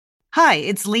Hi,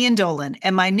 it's Leanne Dolan,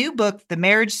 and my new book, The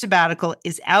Marriage Sabbatical,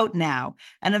 is out now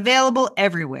and available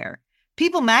everywhere.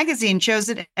 People magazine chose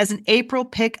it as an April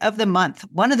pick of the month,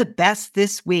 one of the best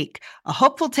this week. A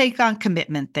hopeful take on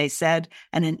commitment, they said,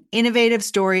 and an innovative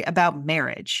story about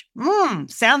marriage.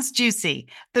 Sounds juicy.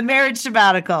 The Marriage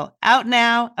Sabbatical, out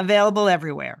now, available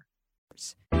everywhere.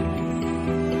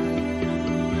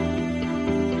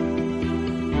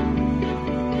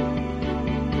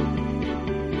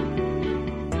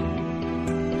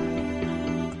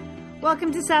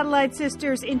 Welcome to Satellite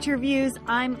Sisters Interviews.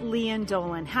 I'm Leanne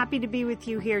Dolan. Happy to be with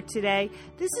you here today.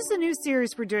 This is a new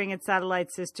series we're doing at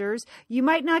Satellite Sisters. You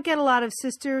might not get a lot of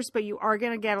sisters, but you are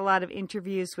going to get a lot of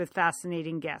interviews with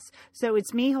fascinating guests. So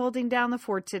it's me holding down the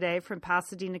fort today from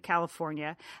Pasadena,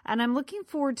 California, and I'm looking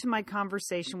forward to my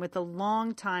conversation with a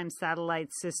longtime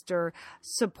Satellite Sister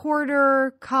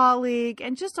supporter, colleague,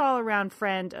 and just all-around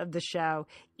friend of the show,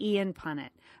 Ian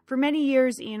Punnett. For many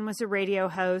years, Ian was a radio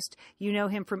host. You know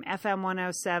him from FM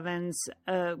 107's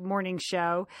morning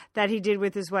show that he did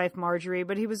with his wife, Marjorie.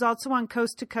 But he was also on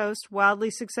Coast to Coast,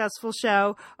 wildly successful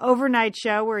show, overnight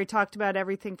show, where he talked about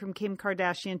everything from Kim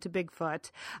Kardashian to Bigfoot.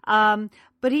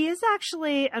 But he is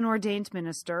actually an ordained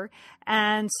minister,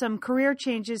 and some career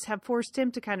changes have forced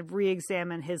him to kind of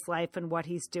re-examine his life and what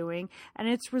he's doing. And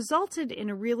it's resulted in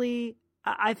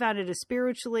I found it a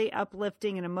spiritually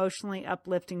uplifting and emotionally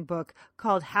uplifting book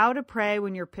called How to Pray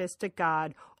When You're Pissed at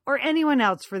God, or anyone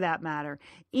else for that matter.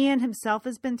 Ian himself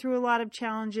has been through a lot of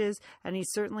challenges, and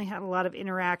he's certainly had a lot of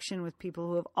interaction with people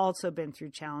who have also been through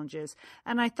challenges.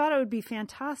 And I thought it would be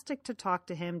fantastic to talk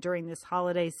to him during this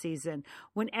holiday season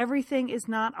when everything is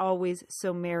not always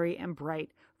so merry and bright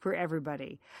for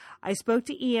everybody. I spoke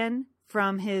to Ian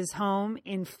from his home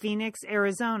in Phoenix,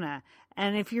 Arizona.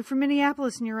 And if you're from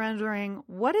Minneapolis and you're wondering,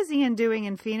 what is Ian doing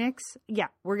in Phoenix? Yeah,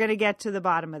 we're going to get to the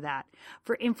bottom of that.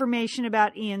 For information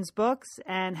about Ian's books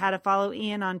and how to follow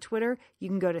Ian on Twitter, you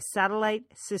can go to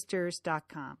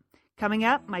satellitesisters.com. Coming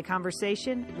up, my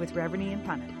conversation with Reverend Ian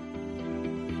Punnett.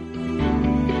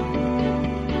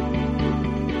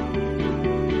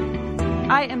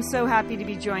 I am so happy to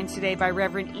be joined today by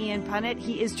Reverend Ian Punnett.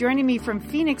 He is joining me from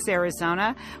Phoenix,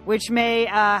 Arizona, which may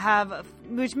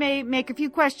make a few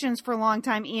questions for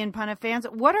longtime Ian Punnett fans.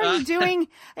 What are you doing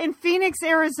in Phoenix,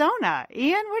 Arizona?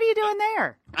 Ian, what are you doing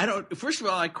there? First of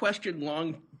all, I question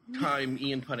longtime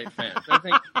Ian Punnett fans.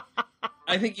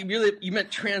 I think you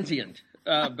meant transient,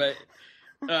 but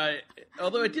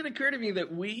although it did occur to me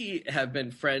that we have been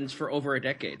friends for over a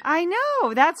decade. I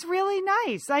know. That's really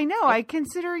nice. I know. I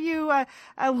consider you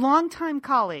a longtime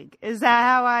colleague. Is that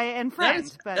how and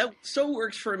friends? That so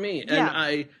works for me.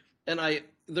 Yeah. And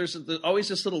there's always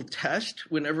this little test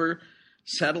whenever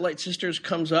Satellite Sisters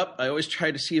comes up. I always try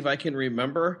to see if I can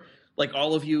remember, like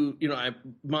all of you,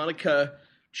 Monica,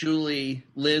 Julie,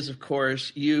 Liz, of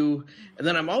course, you, and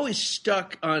then I'm always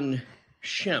stuck on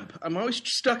Shemp. I'm always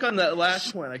stuck on that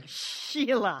last one.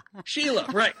 Sheila,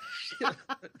 right.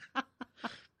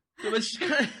 So it's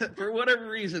kind of, for whatever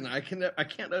reason, I can't.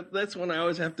 That's when I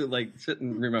always have to sit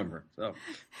and remember. So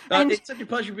it's such a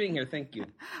pleasure being here. Thank you.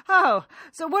 Oh,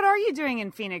 so what are you doing in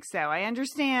Phoenix, though? I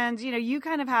understand, you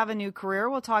kind of have a new career.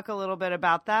 We'll talk a little bit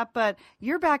about that, but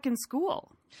you're back in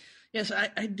school. Yes,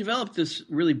 I developed this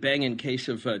really banging case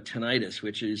of tinnitus,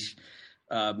 which is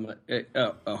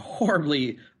a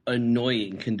horribly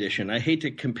annoying condition. I hate to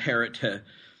compare it to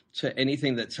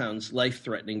anything that sounds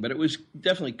life-threatening, but it was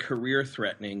definitely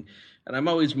career-threatening. And I'm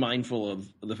always mindful of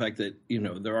the fact that,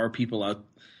 there are people out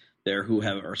there who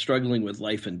are struggling with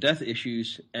life and death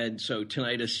issues. And so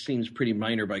tinnitus seems pretty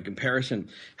minor by comparison.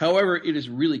 However, it is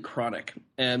really chronic.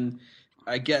 And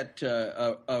I get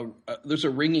there's a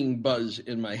ringing buzz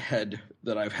in my head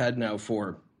that I've had now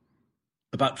for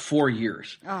about 4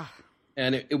 years.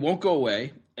 And it won't go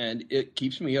away. And it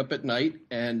keeps me up at night,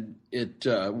 and it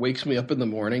wakes me up in the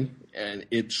morning, and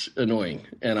it's annoying.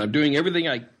 And I'm doing everything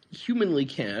I humanly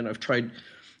can. I've tried a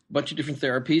bunch of different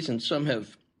therapies, and some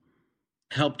have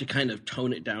helped to kind of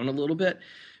tone it down a little bit,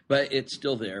 but it's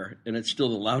still there, and it's still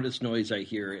the loudest noise I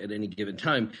hear at any given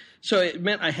time. So it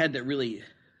meant I had to really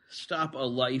stop a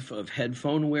life of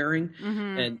headphone wearing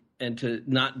and to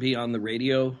not be on the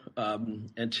radio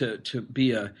and to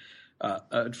be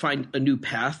find a new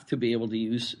path to be able to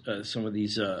use some of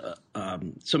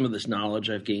this knowledge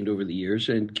I've gained over the years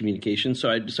in communication. So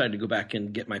I decided to go back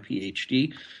and get my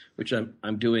PhD, which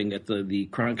I'm doing at the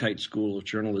Cronkite School of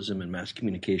Journalism and Mass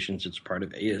Communications. It's part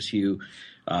of ASU,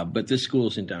 but this school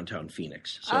is in downtown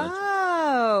Phoenix. So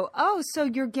So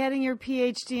you're getting your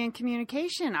PhD in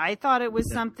communication. I thought it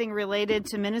was something related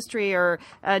to ministry or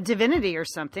divinity or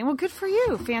something. Well, good for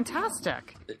you.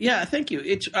 Fantastic. Yeah, thank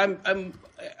you.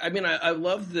 I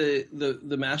love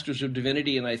the Masters of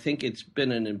Divinity, and I think it's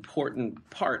been an important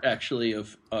part, actually,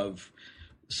 of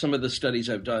some of the studies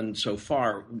I've done so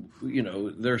far. You know,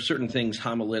 there are certain things,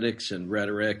 homiletics and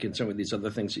rhetoric and some of these other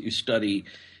things that you study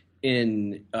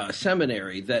in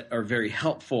seminary that are very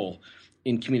helpful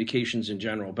in communications in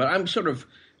general. But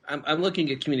I'm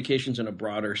looking at communications in a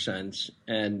broader sense,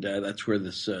 and that's where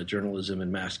this journalism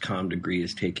and mass comm degree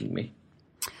is taking me.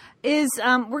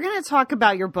 We're going to talk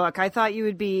about your book. I thought you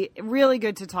would be really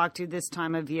good to talk to this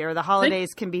time of year. The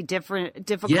holidays can be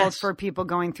difficult for people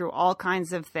going through all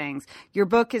kinds of things. Your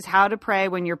book is How to Pray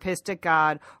When You're Pissed at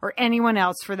God, or anyone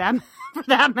else for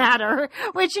that matter,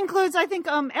 which includes, I think,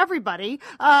 everybody.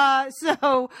 It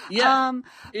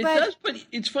does. But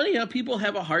it's funny how people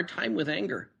have a hard time with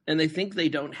anger, and they think they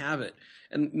don't have it.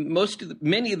 And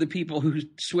many of the people who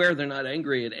swear they're not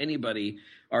angry at anybody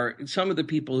are some of the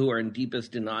people who are in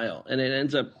deepest denial, and it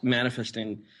ends up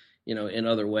manifesting, in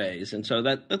other ways. And so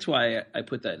that's why I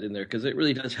put that in there, because it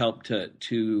really does help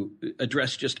to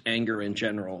address just anger in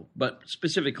general, but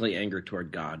specifically anger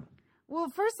toward God. Well,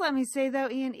 first let me say, though,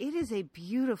 Ian, it is a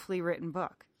beautifully written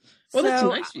book. Well, that's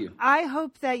nice of you. I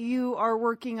hope that you are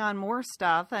working on more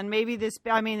stuff, and maybe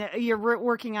you're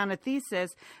working on a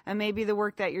thesis, and maybe the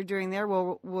work that you're doing there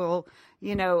will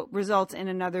result in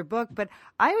another book. But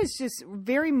I was just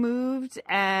very moved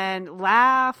and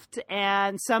laughed,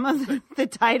 and some of the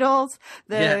titles,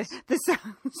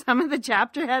 some of the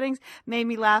chapter headings made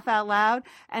me laugh out loud.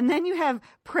 And then you have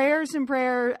pages and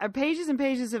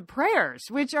pages of prayers,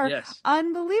 which are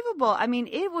unbelievable. I mean,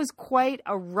 it was quite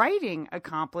a writing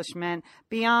accomplishment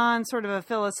beyond sort of a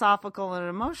philosophical and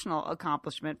emotional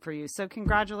accomplishment for you. So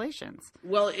congratulations.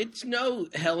 Well, it's no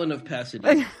Helen of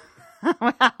Pasadena.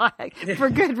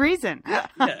 For good reason. No,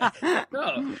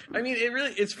 I mean,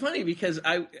 it's funny because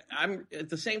I'm at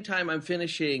the same time I'm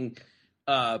finishing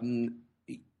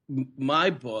my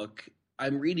book,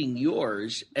 I'm reading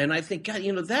yours, and I think, God,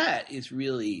 that is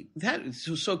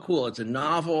so cool. It's a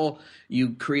novel.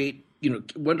 You create,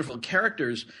 wonderful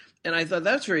characters. And I thought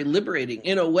that's very liberating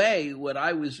in a way. What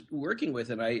I was working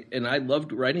with, and I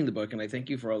loved writing the book, and I thank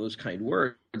you for all those kind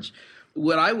words.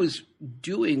 What I was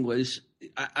doing was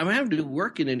I'm having to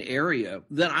work in an area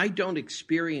that I don't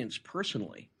experience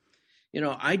personally.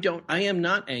 I am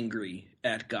not angry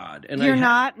at God. And you're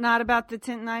not about the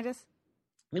tinnitus?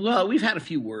 Well, we've had a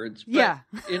few words, but,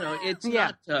 it's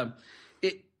not,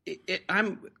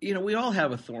 we all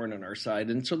have a thorn on our side.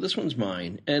 And so this one's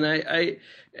mine. And I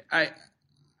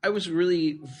was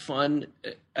really fun.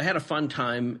 I had a fun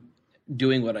time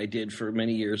doing what I did for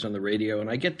many years on the radio, and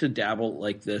I get to dabble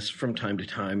like this from time to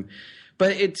time.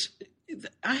 But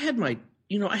I had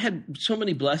so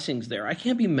many blessings there. I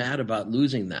can't be mad about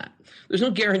losing that. There's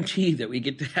no guarantee that we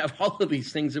get to have all of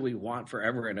these things that we want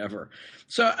forever and ever.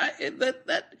 So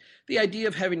the idea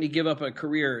of having to give up a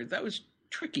career, that was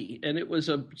tricky, and it was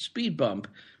a speed bump.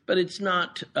 But it's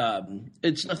not.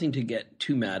 It's nothing to get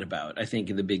too mad about, I think,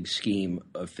 in the big scheme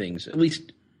of things, at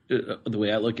least the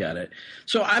way I look at it.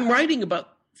 So I'm writing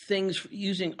about things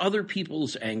using other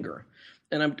people's anger,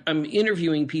 and I'm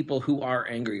interviewing people who are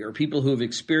angry or people who have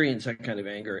experienced that kind of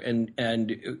anger, and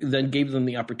then gave them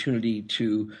the opportunity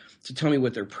to tell me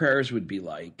what their prayers would be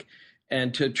like,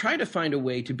 and to try to find a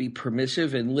way to be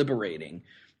permissive and liberating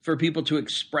for people to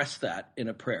express that in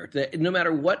a prayer. That no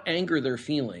matter what anger they're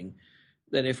feeling,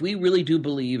 that if we really do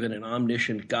believe in an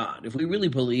omniscient God, if we really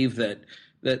believe that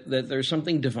there's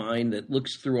something divine that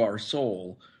looks through our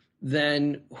soul,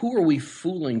 then who are we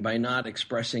fooling by not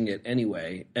expressing it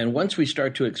anyway? And once we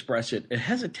start to express it, it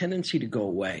has a tendency to go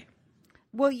away.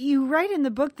 Well, you write in the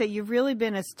book that you've really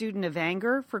been a student of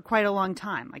anger for quite a long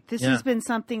time. Like this has been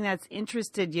something that's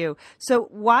interested you. So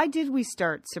why did we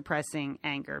start suppressing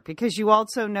anger? Because you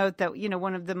also note that,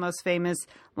 one of the most famous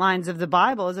lines of the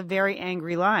Bible is a very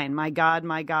angry line. My God,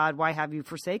 why have you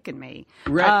forsaken me?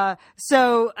 Right.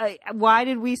 So why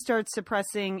did we start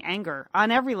suppressing anger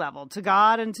on every level, to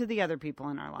God and to the other people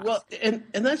in our lives? Well, and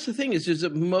that's the thing is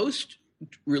that most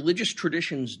religious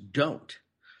traditions don't.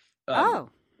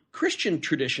 Christian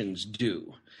traditions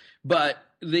do, but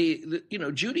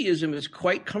Judaism is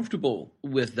quite comfortable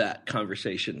with that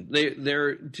conversation.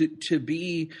 They're to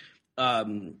be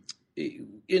in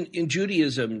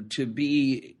Judaism, to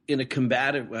be in a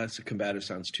combative. Well, combative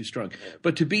sounds too strong,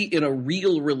 but to be in a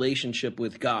real relationship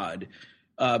with God,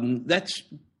 that's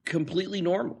completely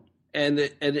normal and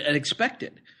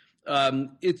expected.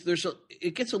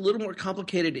 It gets a little more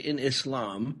complicated in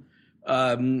Islam.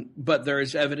 But there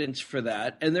is evidence for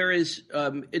that. And there is,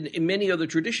 in many other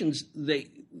traditions,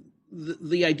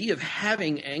 the idea of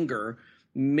having anger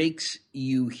makes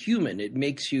you human.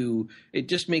 It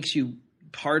just makes you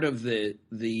part of the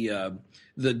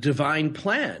divine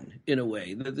plan in a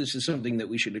way, that this is something that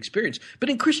we should experience. But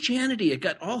in Christianity, it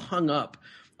got all hung up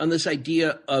on this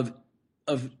idea of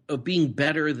being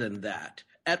better than that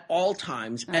at all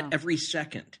times, at every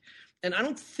second. And I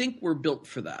don't think we're built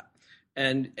for that.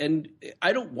 And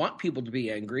I don't want people to be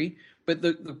angry, but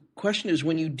the question is,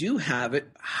 when you do have it,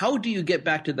 how do you get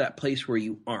back to that place where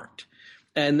you aren't?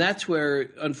 And that's where,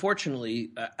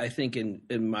 unfortunately, I think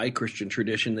in my Christian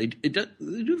tradition, they do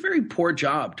a very poor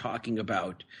job talking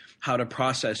about how to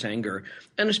process anger,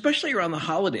 and especially around the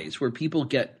holidays where people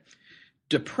get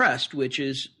depressed, which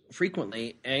is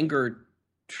frequently anger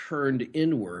turned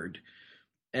inward.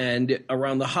 And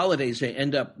around the holidays, they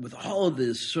end up with all of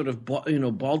this sort of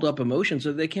balled up emotions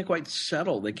that they can't quite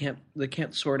settle. They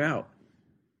can't sort out.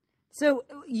 So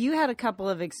you had a couple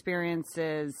of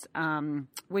experiences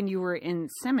when you were in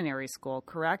seminary school,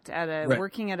 correct? Right.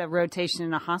 Working at a rotation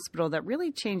in a hospital that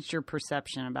really changed your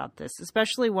perception about this,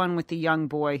 especially one with the young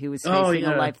boy who was facing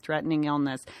a life-threatening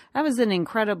illness. That was an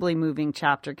incredibly moving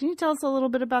chapter. Can you tell us a little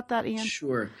bit about that, Ian?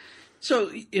 Sure.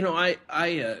 So,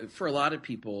 I for a lot of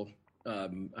people,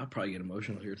 I'll probably get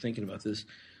emotional here thinking about this.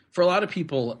 For a lot of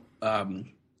people,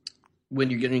 when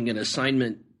you're getting an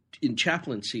assignment in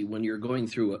chaplaincy, when you're going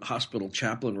through hospital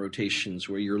chaplain rotations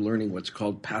where you're learning what's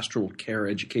called pastoral care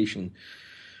education,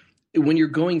 when you're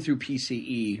going through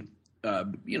PCE,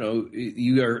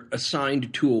 you are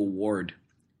assigned to a ward.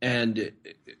 And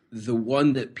the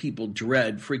one that people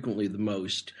dread frequently the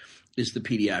most is the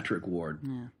pediatric ward,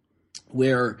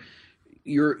 where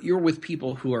you're with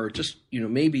people who are just,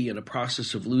 maybe in a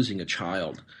process of losing a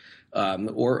child,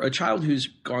 or a child who's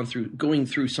going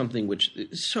through something which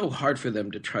is so hard for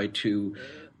them to try to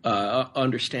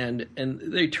understand, and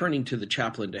they're turning to the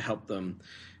chaplain to help them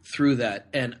through that.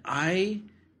 And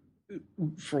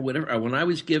when I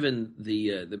was given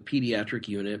the pediatric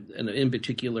unit, and in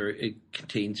particular, it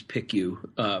contains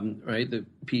PICU, right, the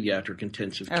pediatric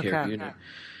intensive care unit.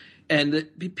 And the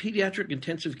pediatric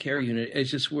intensive care unit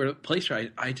is just a place where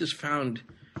I just found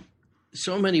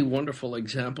so many wonderful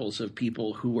examples of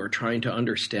people who are trying to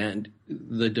understand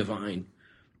the divine.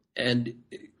 And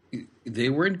they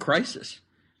were in crisis.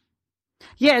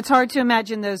 Yeah, it's hard to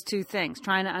imagine those two things,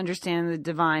 trying to understand the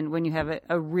divine when you have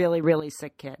a really, really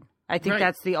sick kid. I think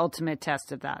that's the ultimate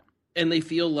test of that. And they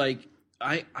feel like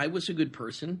I was a good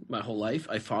person my whole life.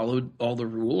 I followed all the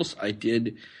rules. I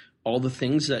did all the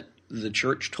things that the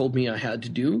church told me I had to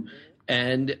do,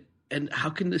 and how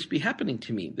can this be happening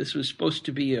to me? This was supposed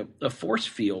to be a force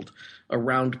field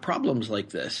around problems like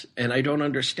this, and I don't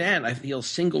understand. I feel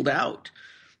singled out.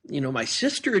 My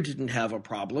sister didn't have a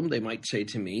problem, they might say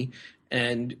to me,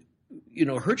 and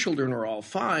her children are all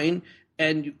fine,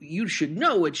 and you should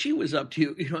know what she was up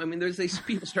to. There's these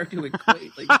people start to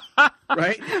equate,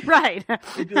 right? Right.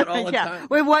 They do it all the time.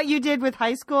 With what you did with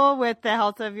high school, with the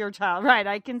health of your child. Right.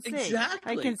 I can see.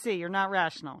 Exactly. I can see. You're not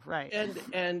rational. Right.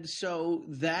 And so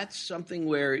that's something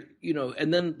where,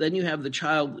 and then you have the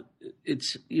child,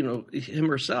 it's, him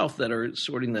or herself that are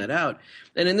sorting that out.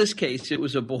 And in this case, it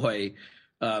was a boy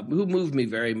who moved me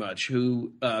very much,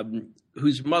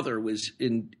 whose mother was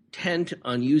intent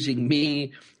on using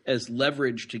me as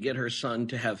leverage to get her son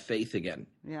to have faith again.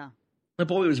 Yeah. The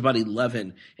boy was about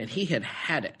 11, and he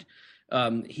had it.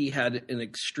 He had an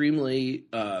extremely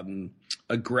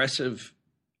aggressive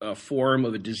form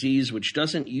of a disease, which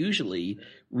doesn't usually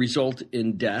result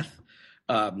in death,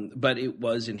 but it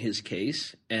was in his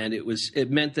case. And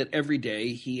it meant that every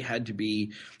day he had to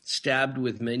be stabbed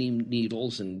with many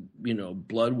needles and,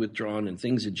 blood withdrawn and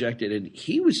things ejected. And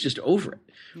he was just over it.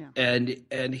 Yeah.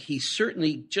 And he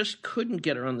certainly just couldn't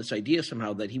get around this idea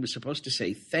somehow that he was supposed to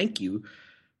say thank you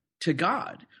to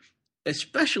God,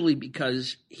 especially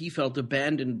because he felt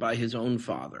abandoned by his own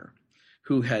father,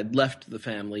 who had left the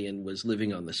family and was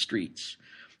living on the streets.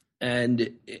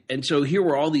 And so here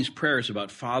were all these prayers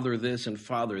about father this and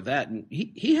father that, and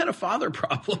he had a father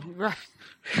problem. Right.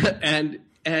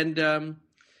 And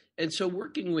so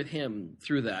working with him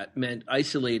through that meant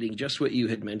isolating just what you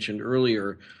had mentioned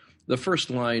earlier, the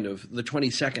first line of the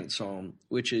 22nd Psalm,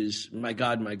 which is, my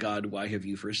God, why have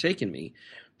you forsaken me?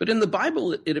 But in the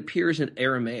Bible, it appears in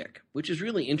Aramaic, which is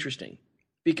really interesting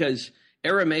because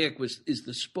Aramaic is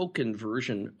the spoken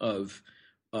version of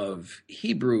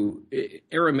Hebrew.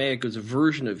 Aramaic is a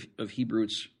version of Hebrew.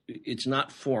 It's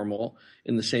not formal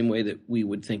in the same way that we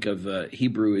would think of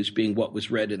Hebrew as being what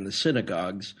was read in the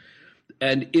synagogues.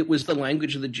 And it was the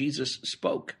language that Jesus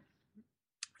spoke.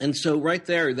 And so right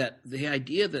there, that the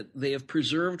idea that they have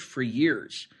preserved for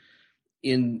years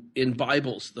in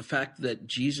Bibles, the fact that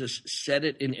Jesus said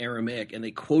it in Aramaic and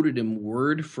they quoted him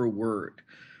word for word,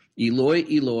 Eloi,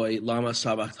 Eloi, lama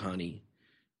sabachthani.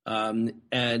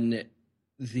 And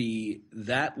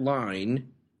that line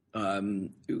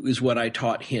is what I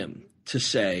taught him to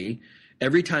say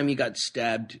every time he got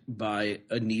stabbed by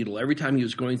a needle, every time he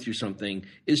was going through something,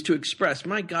 is to express,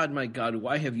 my God,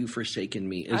 why have you forsaken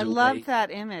me? I love that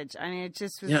image. I mean, it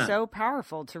just was so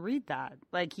powerful to read that.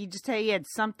 Like he had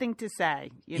something to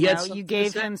say. You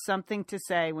gave him something to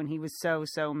say when he was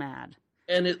so mad.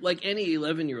 And it, like any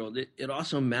 11-year-old, it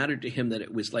also mattered to him that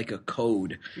it was like a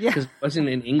code because it wasn't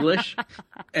in English,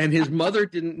 and his mother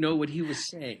didn't know what he was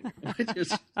saying.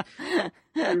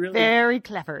 Very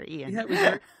clever, Ian. Yeah, it was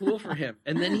very cool for him.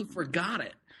 And then he forgot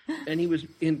it, and he was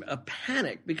in a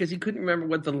panic because he couldn't remember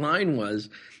what the line was.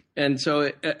 And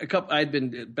so I'd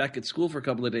been back at school for a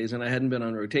couple of days, and I hadn't been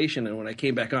on rotation. And when I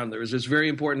came back on, there was this very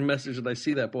important message that I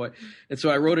see that boy, and so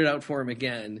I wrote it out for him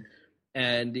again.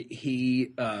 And he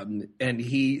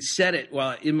said it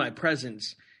while in my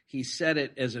presence. He said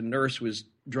it as a nurse was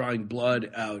drawing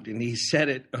blood out, and he said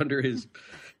it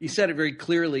he said it very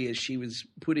clearly as she was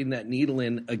putting that needle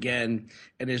in again.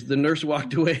 And as the nurse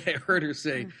walked away, I heard her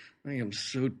say, I am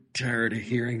so tired of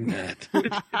hearing that.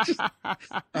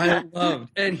 I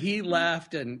loved, and he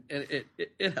laughed, and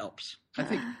it helps. I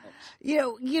think it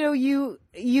helps.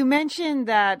 You mentioned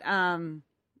that.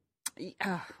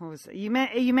 What was it?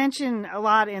 You mentioned a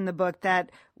lot in the book that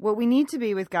what we need to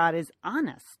be with God is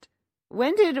honest.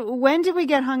 When did we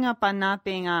get hung up on not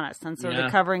being honest, on sort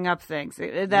of covering up things?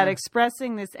 That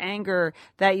expressing this anger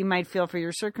that you might feel for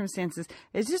your circumstances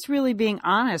is just really being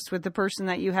honest with the person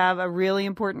that you have a really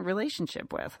important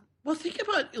relationship with. Well, think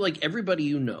about like everybody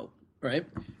you know, right?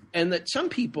 And that some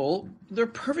people, they're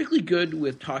perfectly good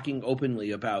with talking openly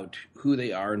about who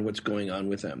they are and what's going on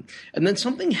with them. And then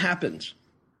something happens.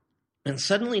 And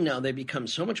suddenly now they become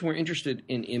so much more interested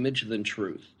in image than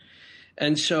truth.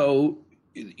 And so,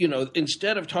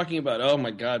 instead of talking about, oh, my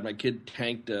God, my kid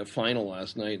tanked a final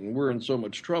last night and we're in so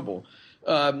much trouble,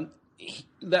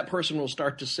 that person will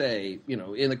start to say,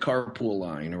 in the carpool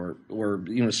line or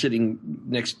sitting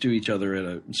next to each other at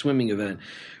a swimming event,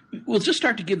 we'll just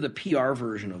start to give the PR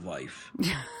version of life.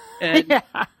 And,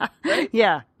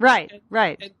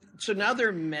 right? And so now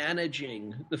they're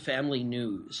managing the family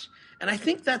news. And I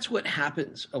think that's what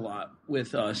happens a lot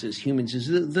with us as humans is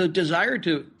the desire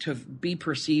to be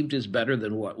perceived as better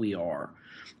than what we are.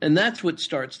 And that's what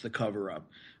starts the cover up.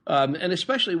 And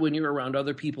especially when you're around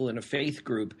other people in a faith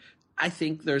group, I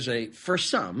think there's a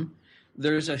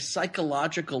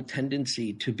psychological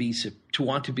tendency to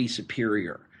want to be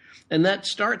superior. And that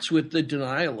starts with the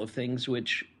denial of things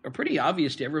which are pretty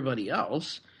obvious to everybody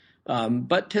else.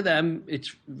 But to them,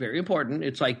 it's very important.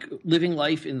 It's like living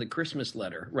life in the Christmas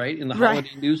letter, right? In the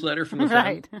holiday newsletter from the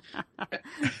family.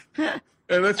 Right.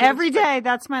 Every day.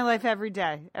 That's my life every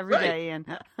day. Every day, Ian.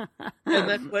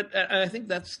 And I think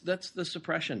that's the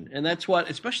suppression. And that's what,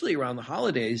 especially around the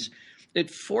holidays, it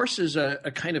forces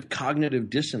a kind of cognitive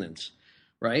dissonance,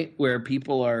 right? Where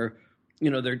people are,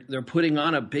 they're putting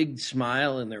on a big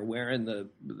smile and they're wearing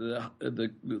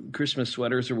the Christmas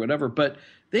sweaters or whatever, but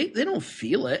they don't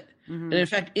feel it. Mm-hmm. And in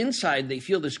fact, inside they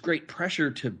feel this great pressure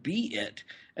to be it.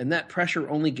 And that pressure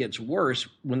only gets worse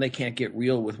when they can't get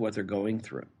real with what they're going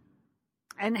through.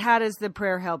 And how does the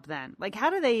prayer help then? Like, how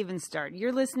do they even start?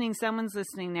 Someone's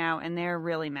listening now, and they're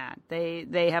really mad.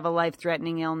 They have a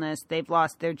life-threatening illness. They've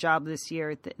lost their job this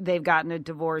year. They've gotten a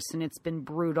divorce, and it's been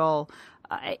brutal.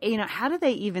 How do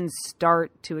they even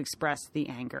start to express the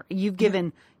anger? You've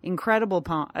given incredible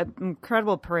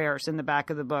prayers in the back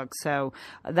of the book, so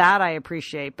that I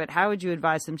appreciate. But how would you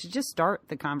advise them to just start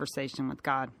the conversation with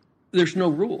God? There's no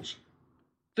rules.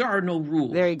 There are no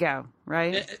rules. There you go,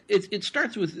 right? It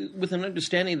starts with an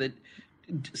understanding that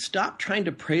stop trying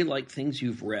to pray like things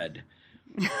you've read.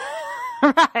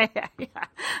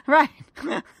 Right.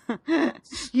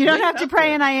 You don't have to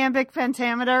pray in iambic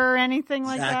pentameter or anything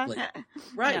like that.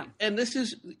 Right. Yeah. And this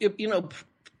is,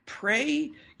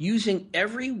 pray using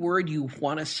every word you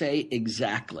want to say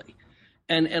exactly.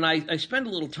 And I spend a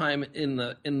little time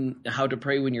in How to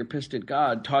Pray When You're Pissed at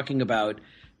God talking about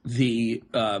the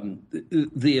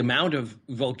amount of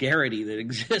vulgarity that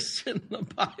exists in the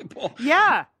Bible.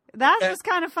 Yeah, that was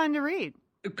kind of fun to read.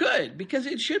 Good, because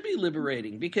it should be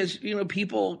liberating. Because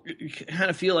people kind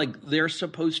of feel like they're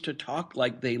supposed to talk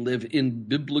like they live in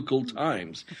biblical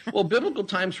times. Well, biblical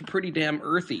times were pretty damn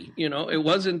earthy. It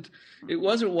wasn't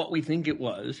what we think it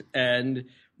was. And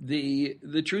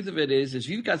the truth of it is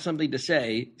you've got something to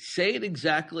say it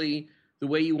exactly the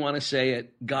way you want to say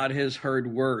it, God has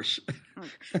heard worse.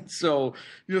 So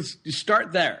just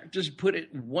start there. Just put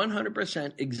it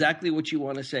 100% exactly what you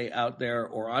want to say out there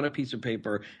or on a piece of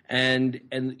paper. And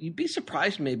you'd be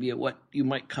surprised maybe at what you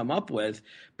might come up with.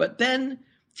 But then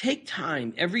take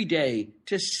time every day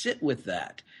to sit with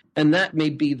that. And that may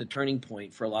be the turning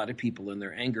point for a lot of people in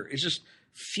their anger. It's just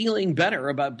feeling better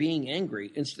about being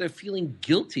angry instead of feeling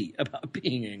guilty about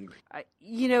being angry.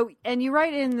 And you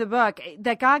write in the book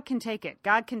that God can take it.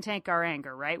 God can take our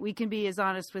anger, right? We can be as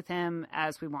honest with him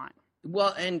as we want.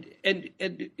 Well, and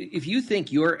if you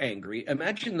think you're angry,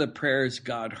 imagine the prayers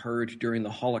God heard during the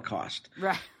Holocaust.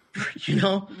 Right.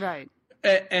 Right.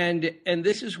 And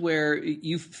this is where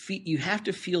you have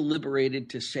to feel liberated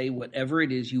to say whatever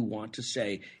it is you want to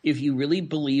say. If you really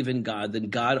believe in God, then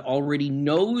God already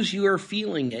knows you are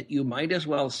feeling it. You might as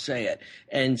well say it,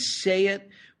 and say it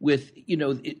with,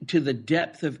 to the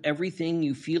depth of everything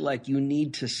you feel like you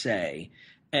need to say,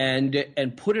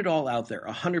 and put it all out there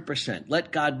 100%.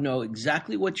 Let God know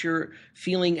exactly what you're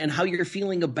feeling and how you're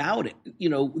feeling about it.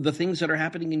 The things that are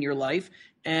happening in your life.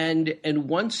 And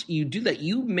once you do that,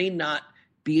 you may not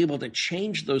be able to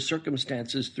change those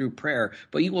circumstances through prayer,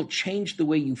 but you will change the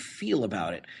way you feel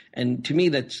about it. And to me,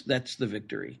 that's the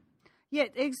victory. Yeah,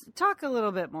 talk a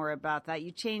little bit more about that.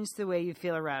 You changed the way you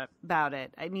feel about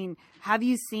it. I mean, have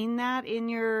you seen that in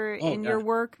your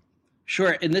work?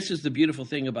 Sure, and this is the beautiful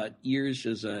thing about years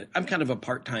I'm kind of a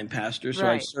part-time pastor, so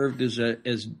right. I served as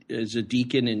a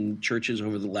deacon in churches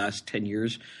over the last 10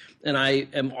 years, and I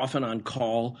am often on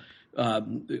call.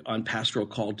 On pastoral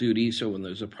call duty, so when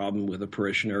there's a problem with a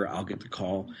parishioner, I'll get the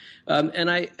call. And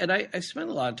I spend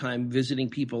a lot of time visiting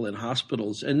people in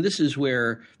hospitals, and this is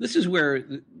where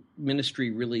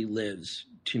ministry really lives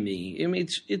to me. I mean,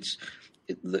 it's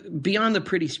beyond the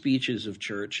pretty speeches of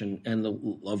church and the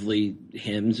lovely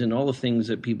hymns and all the things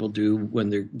that people do when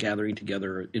they're gathering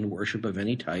together in worship of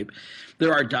any type.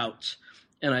 There are doubts,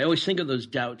 and I always think of those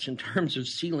doubts in terms of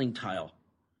ceiling tile.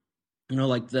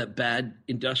 Like that bad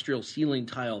industrial ceiling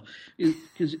tile,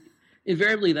 because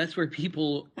invariably that's what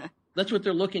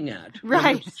they're looking at.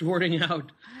 Right. Sorting out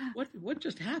what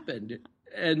just happened.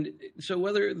 And so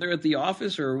whether they're at the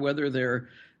office or whether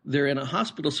they're in a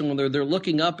hospital somewhere, they're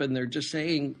looking up and they're just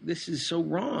saying, this is so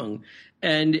wrong.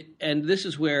 And this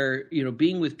is where,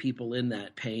 being with people in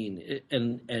that pain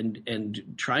and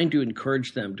trying to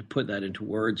encourage them to put that into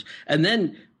words, and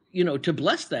then, to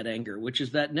bless that anger, which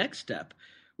is that next step.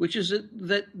 Which is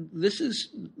that this is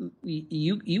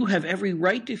you have every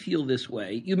right to feel this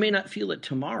way. You may not feel it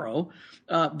tomorrow,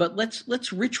 but let's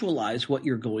ritualize what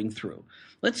you're going through.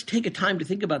 Let's take a time to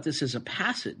think about this as a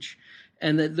passage,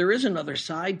 and that there is another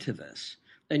side to this,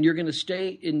 and you're going to stay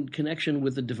in connection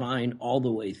with the divine all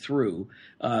the way through.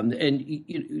 And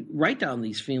you write down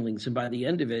these feelings, and by the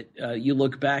end of it, you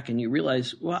look back and you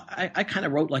realize, well, I kind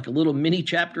of wrote like a little mini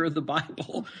chapter of the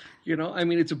Bible. I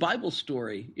mean, it's a Bible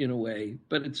story in a way,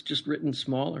 but it's just written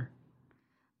smaller.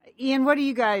 Ian, what do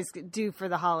you guys do for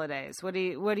the holidays? What do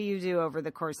you do over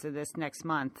the course of this next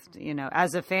month?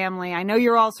 As a family, I know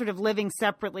you're all sort of living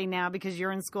separately now because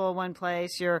you're in school one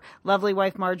place. Your lovely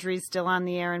wife Marjorie's still on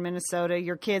the air in Minnesota.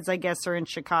 Your kids, I guess, are in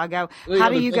Chicago. Well, yeah, how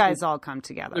do you guys all come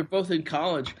together? They're both in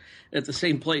college at the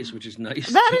same place, which is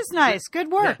nice. That is nice.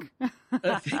 Good work.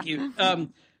 Yeah. Thank you.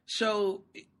 So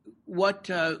what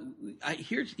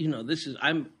here's this is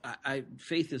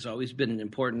faith has always been an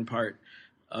important part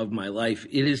of my life.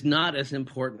 It is not as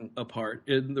important a part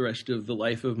in the rest of the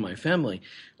life of my family,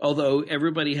 although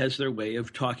everybody has their way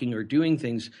of talking or doing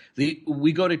things.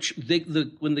 We go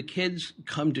to when the kids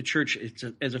come to church, it's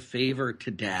as a favor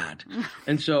to Dad,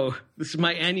 and so this is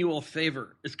my annual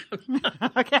favor.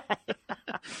 Okay.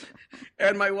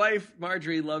 And my wife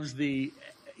Marjorie loves the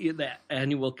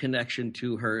annual connection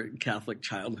to her Catholic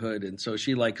childhood, and so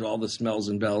she likes all the smells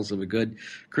and bells of a good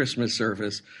Christmas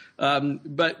service.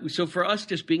 But so for us,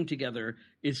 just being together,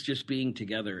 it's just being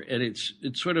together, and it's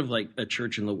sort of like a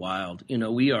church in the wild.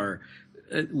 We are,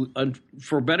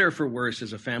 for better or for worse,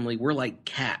 as a family, we're like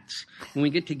cats. When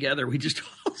we get together, we just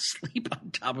all sleep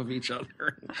on top of each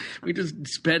other. We just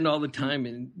spend all the time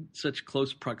in such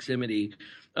close proximity.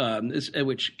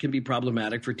 Which can be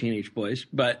problematic for teenage boys,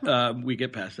 but we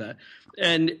get past that.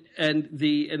 And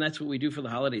that's what we do for the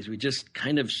holidays. We just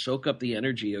kind of soak up the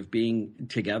energy of being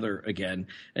together again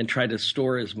and try to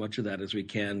store as much of that as we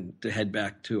can to head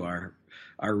back to our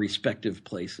respective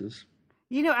places.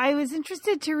 I was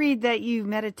interested to read that you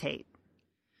meditate.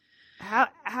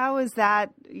 How is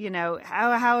that,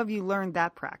 how have you learned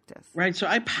that practice? Right. So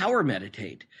I power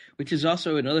meditate, which is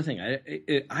also another thing.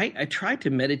 I try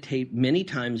to meditate many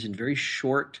times in very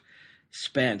short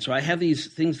span. So I have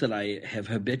these things that I have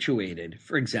habituated.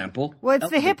 For example, well, it's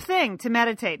the hip thing to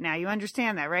meditate now. You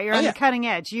understand that, right? You're on the cutting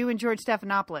edge. You and George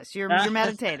Stephanopoulos, you're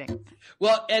meditating.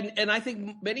 Well, and I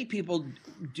think many people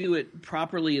do it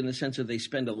properly in the sense that they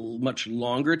spend a much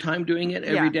longer time doing it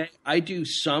every day. I do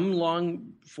some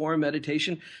long form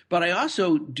meditation, but I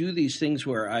also do these things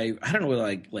where I don't know,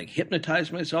 like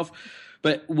hypnotize myself.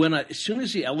 But as soon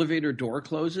as the elevator door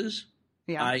closes,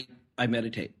 I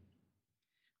meditate.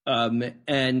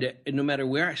 And no matter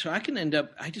where, so I can end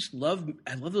up, I love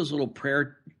those little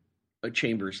prayer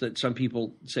chambers that some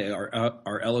people say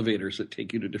are elevators that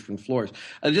take you to different floors.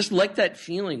 I just like that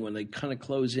feeling when they kind of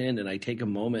close in and I take a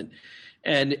moment.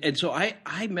 And so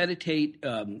I meditate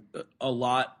a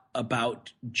lot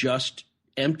about just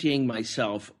emptying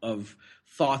myself of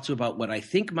thoughts about what I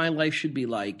think my life should be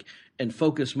like and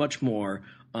focus much more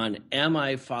on, am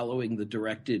I following the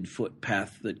directed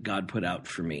footpath that God put out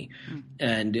for me?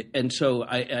 Mm-hmm. And so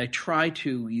I try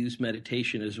to use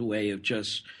meditation as a way of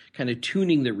just kind of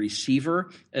tuning the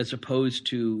receiver as opposed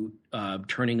to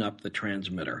turning up the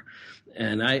transmitter.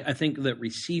 And I think that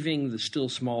receiving the still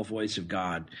small voice of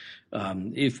God,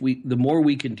 the more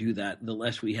we can do that, the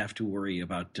less we have to worry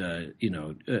about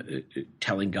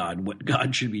telling God what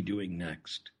God should be doing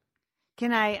next.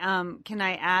 Can I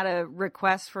add a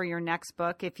request for your next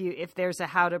book? If there's a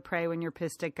How to Pray When You're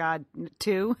Pissed at God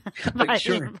 2?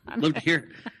 Sure, love to hear.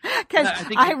 Because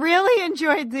I really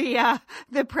enjoyed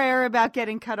the prayer about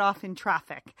getting cut off in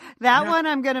traffic. That one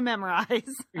I'm going to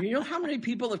memorize. You know how many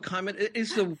people have commented?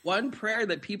 It's the one prayer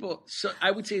that people. So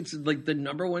I would say it's like the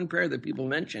number one prayer that people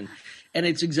mention, and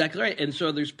it's exactly right. And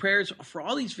so there's prayers for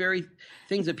all these very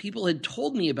things that people had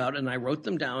told me about, and I wrote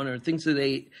them down, or things that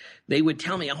they would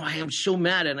tell me. Oh, I am so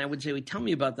mad, and I would say, "Tell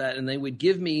me about that," and they would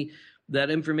give me that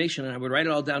information, and I would write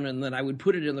it all down, and then I would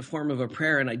put it in the form of a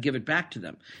prayer, and I'd give it back to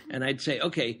them, and I'd say,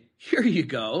 "Okay, here you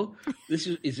go.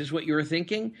 Is this what you were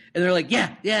thinking?" And they're like,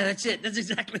 "Yeah, that's it. That's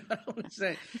exactly what I want to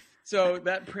say." So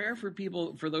that prayer for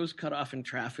people, for those cut off in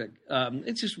traffic,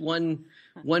 it's just one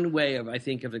way of, I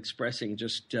think, of expressing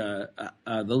just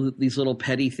these little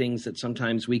petty things that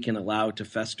sometimes we can allow to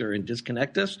fester and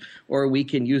disconnect us, or we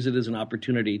can use it as an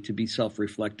opportunity to be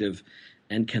self-reflective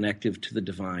and connective to the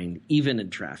divine, even in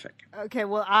traffic. Okay,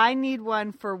 well, I need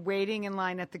one for waiting in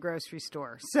line at the grocery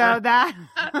store. So that,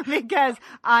 because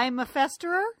I'm a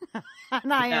festerer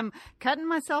and I am cutting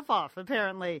myself off,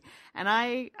 apparently. And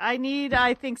I need,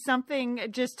 I think, something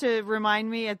just to remind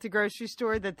me at the grocery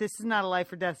store that this is not a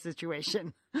life or death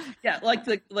situation. Yeah, like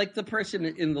the person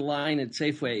in the line at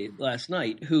Safeway last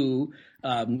night who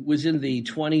was in the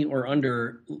 20 or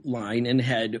under line and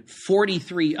had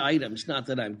 43 items. Not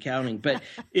that I'm counting, but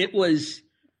it was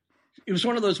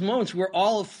one of those moments where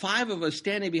all five of us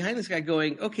standing behind this guy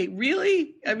going, "Okay,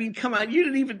 really? I mean, come on, you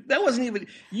didn't even. That wasn't even.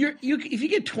 You if you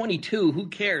get 22, who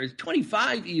cares?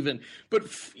 25 even. But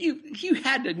you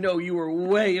had to know you were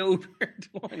way over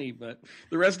 20. But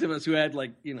the rest of us who had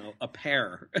a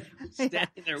pair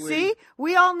standing there. See,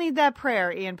 we all need that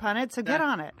prayer, Ian Punnett. So get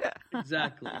on it.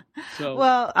 Exactly. So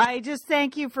well, I just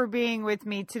thank you for being with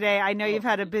me today. I know you've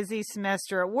had a busy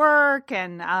semester at work,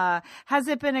 and has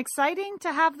it been exciting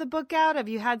to have the book out? Have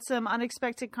you had some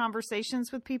unexpected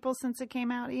conversations with people since it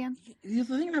came out, Ian? The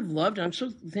thing I've loved, I'm so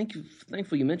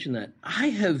thankful you mentioned that. I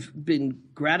have been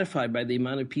gratified by the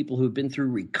amount of people who have been through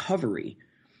recovery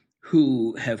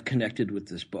who have connected with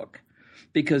this book.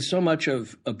 Because so much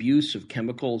of abuse of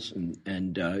chemicals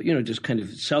and just kind of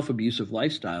self-abusive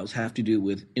lifestyles have to do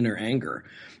with inner anger.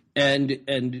 And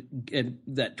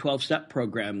that 12-step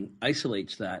program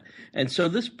isolates that. And so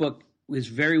this book was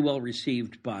very well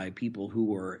received by people who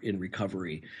were in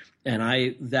recovery. And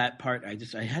I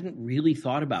hadn't really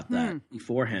thought about that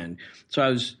beforehand.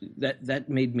 So that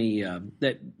made me,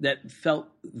 that felt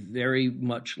very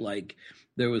much like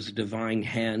there was a divine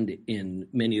hand in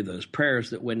many of those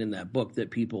prayers that went in that book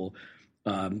that people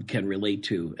can relate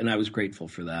to. And I was grateful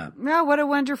for that. No, what a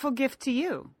wonderful gift to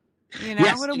you.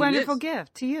 Yes, what a wonderful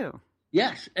gift to you.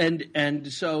 Yes,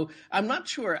 and so I'm not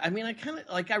sure. I mean,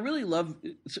 I really love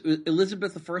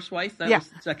Elizabeth, the First Wife. That was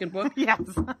the second book. Yes.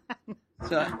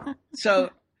 So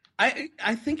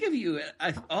I think of you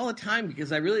all the time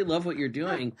because I really love what you're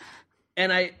doing,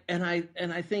 and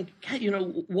I think,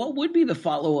 what would be the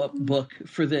follow-up book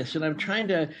for this? And I was trying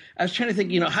to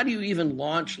think, how do you even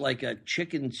launch like a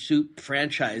chicken soup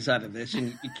franchise out of this?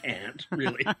 And you can't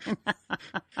really.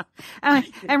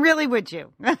 And really, would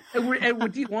you? and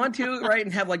would you want to, right?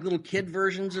 And have like little kid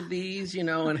versions of these,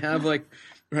 and have like,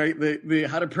 right, the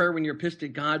How to Pray When You're Pissed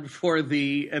at God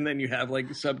and then you have like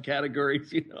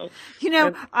subcategories,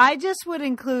 I just would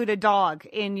include a dog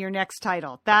in your next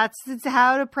title. It's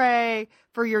How to Pray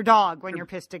for your dog when you're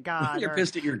pissed at God. You're or,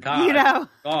 pissed at your God. You know,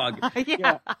 dog.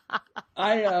 yeah.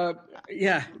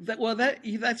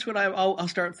 That's what I'll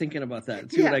start thinking about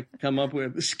that. See what I can come up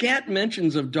with. Scant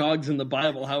mentions of dogs in the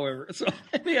Bible, however, so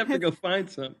I may have to go find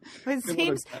some.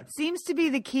 It seems to be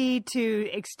the key to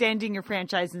extending your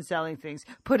franchise and selling things.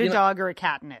 Put a dog or a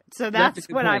cat in it. So that's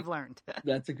what I've learned.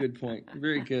 That's a good point.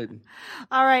 Very good.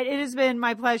 All right. It has been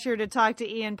my pleasure to talk to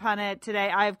Ian Punnett today.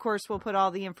 I, of course, will put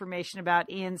all the information about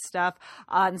Ian's stuff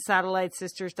on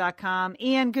SatelliteSisters.com.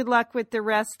 Ian, good luck with the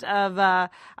rest of, I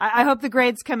hope the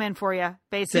grades come in for you,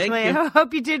 basically. I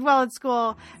hope you did well at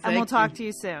school, and we'll talk to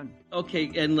you soon.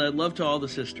 Okay. And love to all the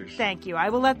sisters. Thank you. I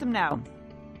will let them know.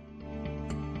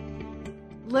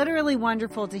 Literally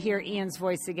wonderful to hear Ian's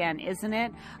voice again, isn't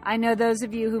it? I know those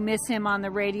of you who miss him on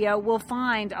the radio will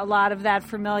find a lot of that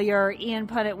familiar Ian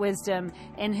Punnett wisdom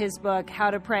in his book, How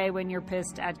to Pray When You're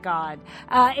Pissed at God.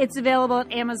 It's available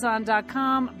at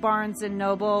Amazon.com, Barnes &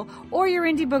 Noble, or your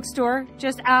indie bookstore.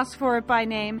 Just ask for it by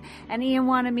name. And Ian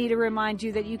wanted me to remind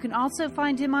you that you can also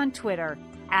find him on Twitter,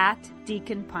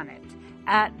 @Deacon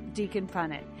Punnett, @Deacon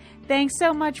Punnett. Thanks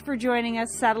so much for joining us,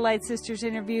 Satellite Sisters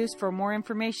Interviews. For more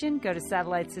information, go to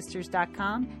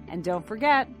SatelliteSisters.com. And don't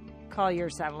forget, call your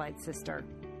Satellite Sister.